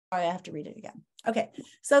I have to read it again. Okay,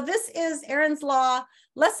 so this is Erin's Law,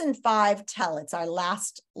 Lesson 5, Tell. It's our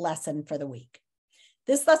last lesson for the week.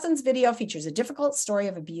 This lesson's video features a difficult story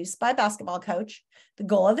of abuse by a basketball coach. The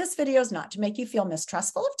goal of this video is not to make you feel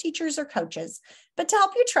mistrustful of teachers or coaches, but to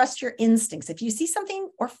help you trust your instincts if you see something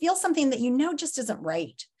or feel something that you know just isn't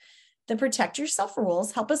right. The protect yourself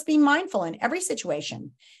rules help us be mindful in every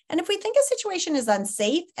situation. And if we think a situation is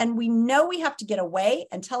unsafe and we know we have to get away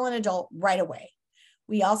and tell an adult right away.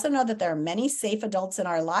 We also know that there are many safe adults in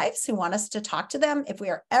our lives who want us to talk to them if we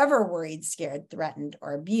are ever worried, scared, threatened,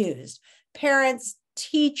 or abused. Parents,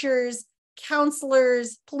 teachers,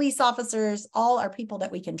 counselors, police officers, all are people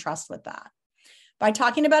that we can trust with that. By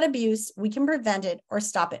talking about abuse, we can prevent it or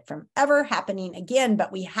stop it from ever happening again,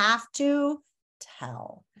 but we have to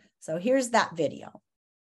tell. So here's that video.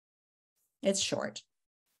 It's short,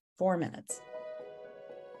 4 minutes.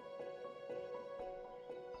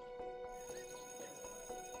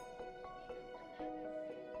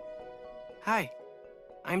 Hi,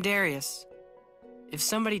 I'm Darius. If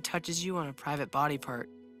somebody touches you on a private body part,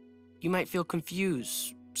 you might feel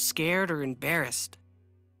confused, scared, or embarrassed.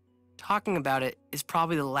 Talking about it is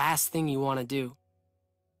probably the last thing you want to do.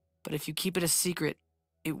 But if you keep it a secret,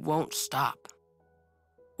 it won't stop.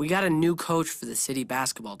 We got a new coach for the city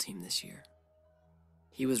basketball team this year.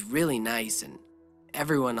 He was really nice and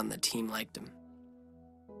everyone on the team liked him.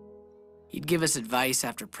 He'd give us advice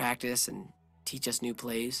after practice and teach us new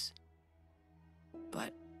plays.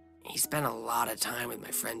 But he spent a lot of time with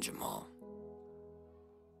my friend Jamal.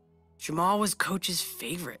 Jamal was Coach's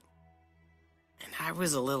favorite, and I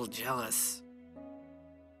was a little jealous.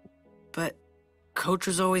 But Coach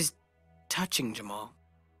was always touching Jamal.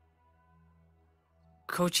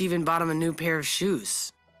 Coach even bought him a new pair of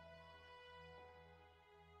shoes.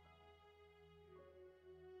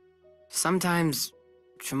 Sometimes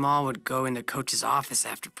Jamal would go into Coach's office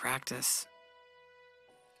after practice.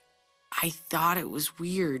 I thought it was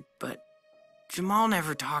weird, but Jamal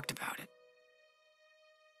never talked about it.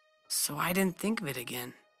 So I didn't think of it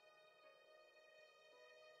again.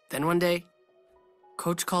 Then one day,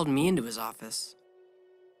 Coach called me into his office.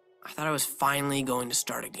 I thought I was finally going to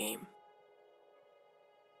start a game.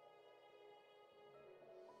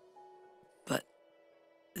 But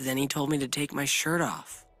then he told me to take my shirt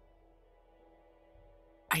off.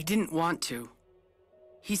 I didn't want to.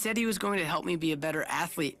 He said he was going to help me be a better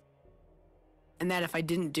athlete, and that if I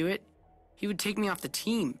didn't do it, he would take me off the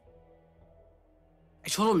team. I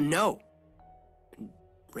told him no, and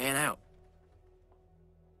ran out.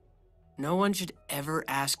 No one should ever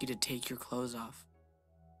ask you to take your clothes off,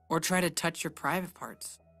 or try to touch your private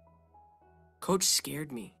parts. Coach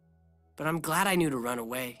scared me, but I'm glad I knew to run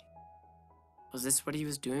away. Was this what he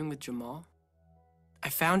was doing with Jamal? I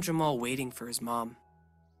found Jamal waiting for his mom.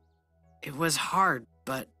 It was hard,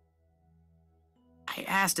 but I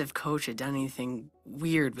asked if Coach had done anything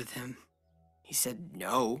weird with him. He said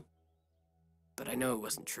no, but I know it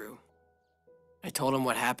wasn't true. I told him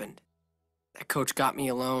what happened, that Coach got me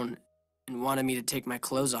alone and wanted me to take my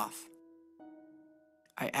clothes off.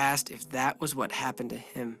 I asked if that was what happened to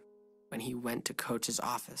him when he went to Coach's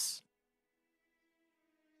office.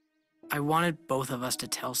 I wanted both of us to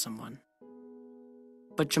tell someone,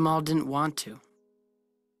 but Jamal didn't want to.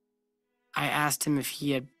 I asked him if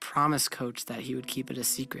he had promised Coach that he would keep it a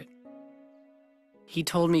secret. He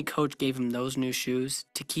told me Coach gave him those new shoes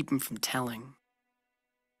to keep him from telling.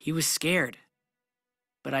 He was scared,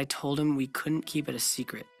 but I told him we couldn't keep it a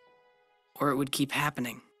secret, or it would keep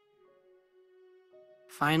happening.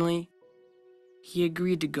 Finally, he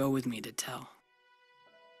agreed to go with me to tell.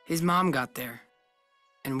 His mom got there,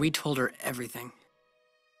 and we told her everything.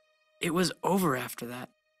 It was over after that.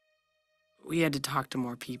 We had to talk to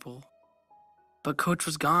more people. But Coach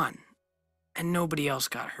was gone, and nobody else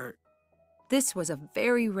got hurt. This was a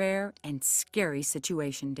very rare and scary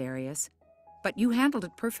situation, Darius, but you handled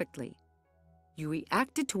it perfectly. You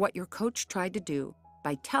reacted to what your coach tried to do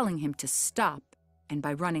by telling him to stop and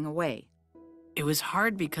by running away. It was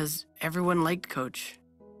hard because everyone liked Coach.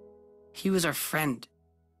 He was our friend,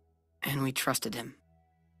 and we trusted him.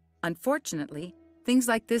 Unfortunately, things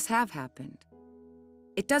like this have happened.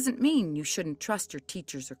 It doesn't mean you shouldn't trust your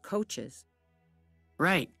teachers or coaches.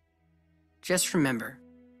 Right. Just remember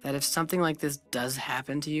that if something like this does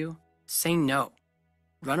happen to you, say no,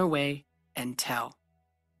 run away, and tell.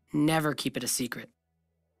 Never keep it a secret.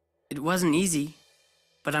 It wasn't easy,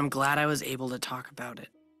 but I'm glad I was able to talk about it.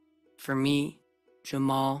 For me,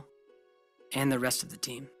 Jamal, and the rest of the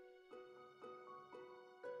team.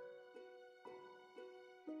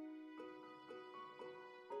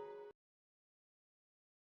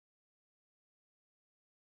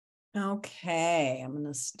 Okay, I'm going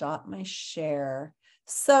to stop my share.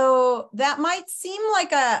 So that might seem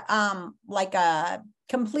like a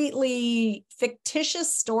completely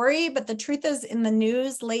fictitious story, but the truth is, in the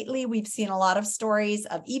news lately, we've seen a lot of stories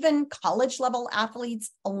of even college level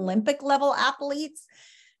athletes, Olympic level athletes,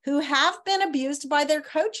 who have been abused by their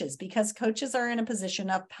coaches because coaches are in a position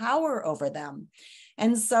of power over them.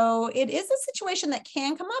 And so it is a situation that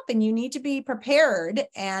can come up, and you need to be prepared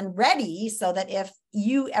and ready so that if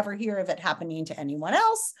you ever hear of it happening to anyone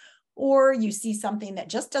else, or you see something that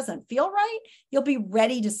just doesn't feel right, you'll be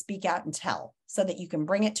ready to speak out and tell so that you can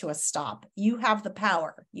bring it to a stop. You have the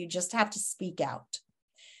power. You just have to speak out.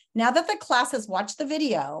 Now that the class has watched the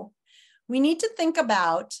video, we need to think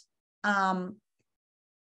about how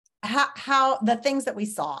the things that we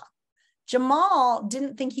saw. Jamal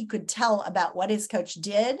didn't think he could tell about what his coach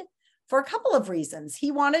did for a couple of reasons.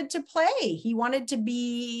 He wanted to play. He wanted to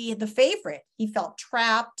be the favorite. He felt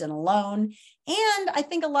trapped and alone. And I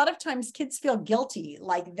think a lot of times kids feel guilty,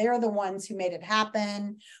 like they're the ones who made it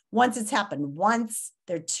happen. Once it's happened once,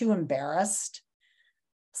 they're too embarrassed.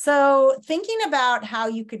 So thinking about how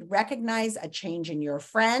you could recognize a change in your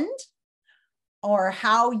friend, or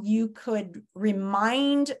how you could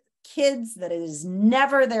remind kids that it is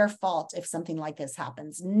never their fault if something like this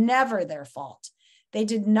happens, never their fault. They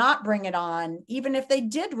did not bring it on. Even if they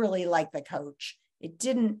did really like the coach, it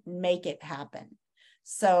didn't make it happen.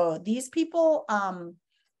 So these people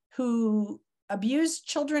who abuse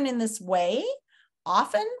children in this way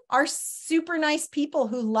often are super nice people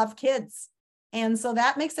who love kids. And so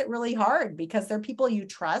that makes it really hard because they're people you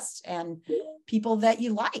trust and people that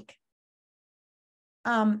you like.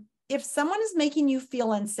 If someone is making you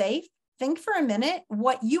feel unsafe, think for a minute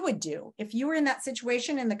what you would do. If you were in that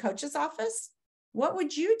situation in the coach's office, what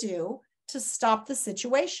would you do to stop the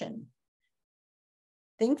situation?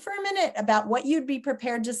 Think for a minute about what you'd be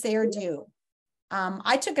prepared to say or do.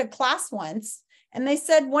 I took a class once, and they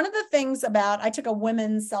said one of the things I took a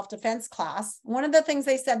women's self-defense class. One of the things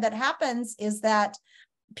they said that happens is that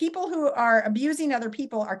people who are abusing other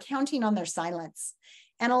people are counting on their silence.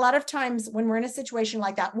 And a lot of times when we're in a situation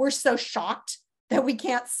like that, we're so shocked that we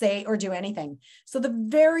can't say or do anything. So the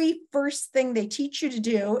very first thing they teach you to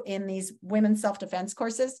do in these women's self-defense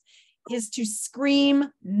courses is to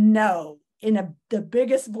scream no in the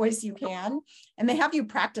biggest voice you can. And they have you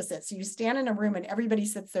practice it. So you stand in a room and everybody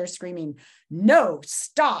sits there screaming, no,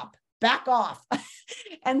 stop, back off.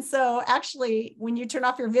 And so actually, when you turn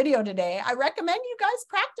off your video today, I recommend you guys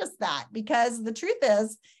practice that, because the truth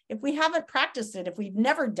is, if we haven't practiced it, if we've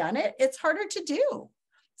never done it, it's harder to do.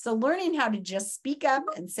 So learning how to just speak up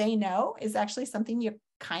and say no is actually something you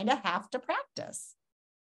kind of have to practice.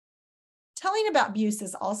 Telling about abuse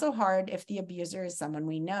is also hard if the abuser is someone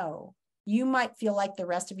we know. You might feel like the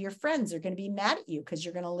rest of your friends are going to be mad at you because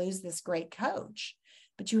you're going to lose this great coach,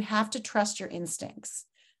 but you have to trust your instincts.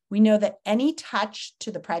 We know that any touch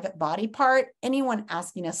to the private body part, anyone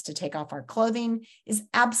asking us to take off our clothing, is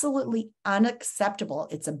absolutely unacceptable.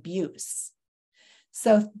 It's abuse.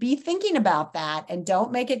 So be thinking about that and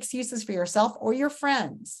don't make excuses for yourself or your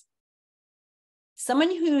friends. Someone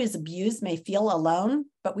who is abused may feel alone,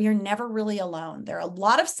 but we are never really alone. There are a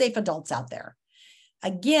lot of safe adults out there.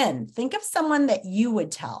 Again, think of someone that you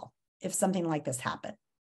would tell if something like this happened.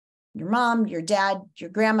 Your mom, your dad, your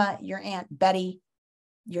grandma, your Aunt Betty,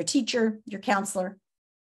 your teacher, your counselor,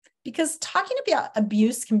 because talking about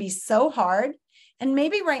abuse can be so hard. And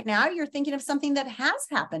maybe right now you're thinking of something that has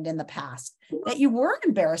happened in the past that you were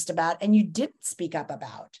embarrassed about and you didn't speak up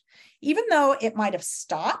about. Even though it might have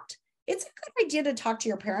stopped, it's a good idea to talk to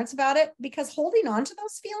your parents about it, because holding on to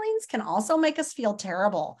those feelings can also make us feel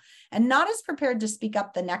terrible and not as prepared to speak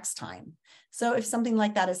up the next time. So if something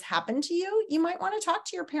like that has happened to you, you might want to talk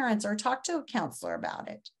to your parents or talk to a counselor about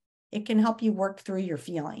it. It can help you work through your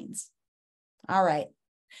feelings. All right.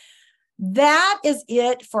 That is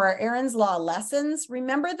it for our Erin's Law lessons.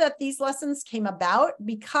 Remember that these lessons came about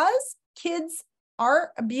because kids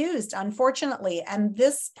are abused, unfortunately. And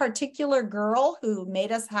this particular girl who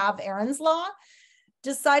made us have Erin's Law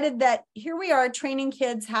decided that here we are training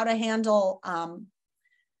kids how to handle, how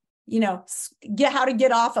to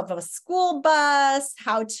get off of a school bus,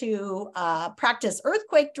 how to practice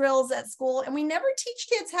earthquake drills at school. And we never teach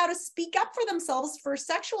kids how to speak up for themselves for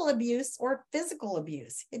sexual abuse or physical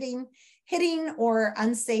abuse, hitting or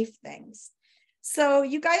unsafe things. So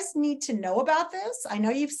you guys need to know about this. I know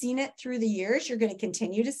you've seen it through the years. You're going to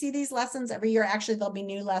continue to see these lessons every year. Actually, there'll be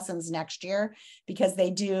new lessons next year because they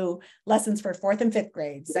do lessons for 4th and 5th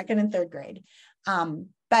grade, 2nd and 3rd grade.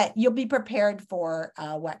 But you'll be prepared for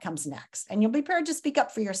what comes next, and you'll be prepared to speak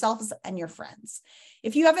up for yourselves and your friends.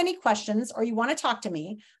 If you have any questions or you want to talk to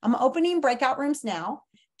me, I'm opening breakout rooms now.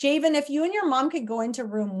 Javen, if you and your mom could go into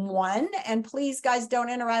room 1, and please, guys, don't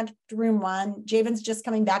interrupt room 1. Javen's just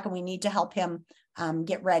coming back and we need to help him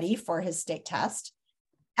get ready for his state test.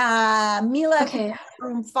 Mila, Okay.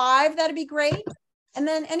 room 5, that'd be great. And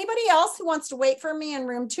then anybody else who wants to wait for me in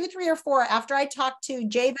room 2, 3, or 4, after I talk to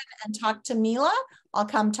Javen and talk to Mila, I'll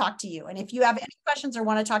come talk to you. And if you have any questions or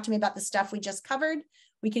want to talk to me about the stuff we just covered,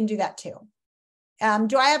 we can do that too.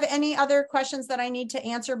 Do I have any other questions that I need to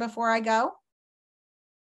answer before I go?